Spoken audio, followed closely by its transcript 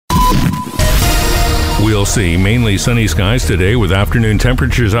We'll see mainly sunny skies today with afternoon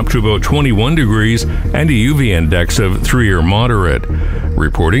temperatures up to about 21 degrees and a UV index of 3 or moderate.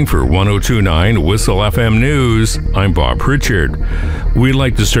 Reporting for 102.9 CIWS-FM News, I'm Bob Pritchard. We'd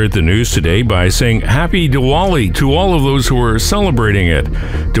like to start the news today by saying Happy Diwali to all of those who are celebrating it.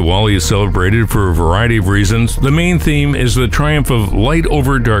 Diwali is celebrated for a variety of reasons. The main theme is the triumph of light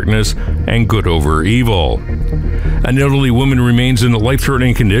over darkness and good over evil. An elderly woman remains in a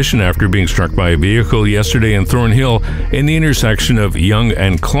life-threatening condition after being struck by a vehicle yesterday in Thornhill in the intersection of Yonge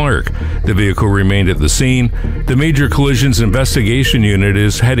and Clark. The vehicle remained at the scene. The Major Collisions Investigation Unit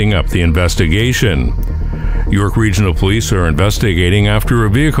is heading up the investigation. York Regional Police are investigating after a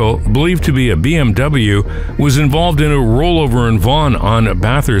vehicle, believed to be a BMW, was involved in a rollover in Vaughan on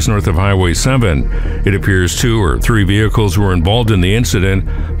Bathurst north of Highway 7. It appears 2 or 3 vehicles were involved in the incident.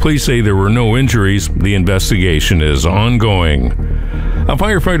 Police say there were no injuries. The investigation is ongoing. A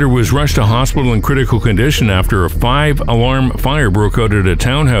firefighter was rushed to hospital in critical condition after a 5-alarm fire broke out at a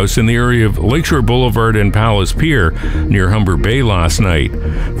townhouse in the area of Lakeshore Boulevard and Palace Pier near Humber Bay last night.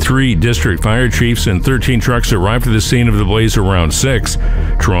 3 district fire chiefs and 13 trucks arrived at the scene of the blaze around 6.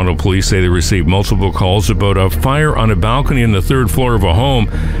 Toronto police say they received multiple calls about a fire on a balcony on the 3rd floor of a home.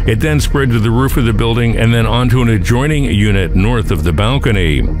 It then spread to the roof of the building and then onto an adjoining unit north of the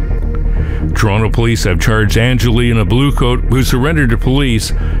balcony. Toronto police have charged Angelina Bluecoat, who surrendered to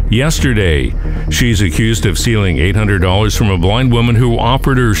police yesterday. She's accused of stealing $800 from a blind woman who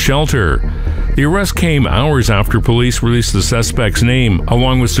offered her shelter. The arrest came hours after police released the suspect's name,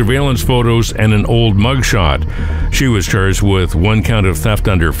 along with surveillance photos and an old mugshot. She was charged with 1 count of theft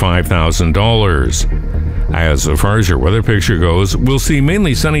under $5,000. As far as your weather picture goes, we'll see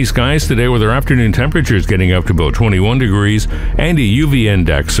mainly sunny skies today with our afternoon temperatures getting up to about 21 degrees and a UV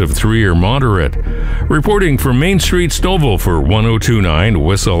index of 3 or moderate. Reporting from Main Street, Stouffville for 102.9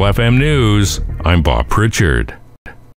 CIWS-FM News, I'm Bob Pritchard.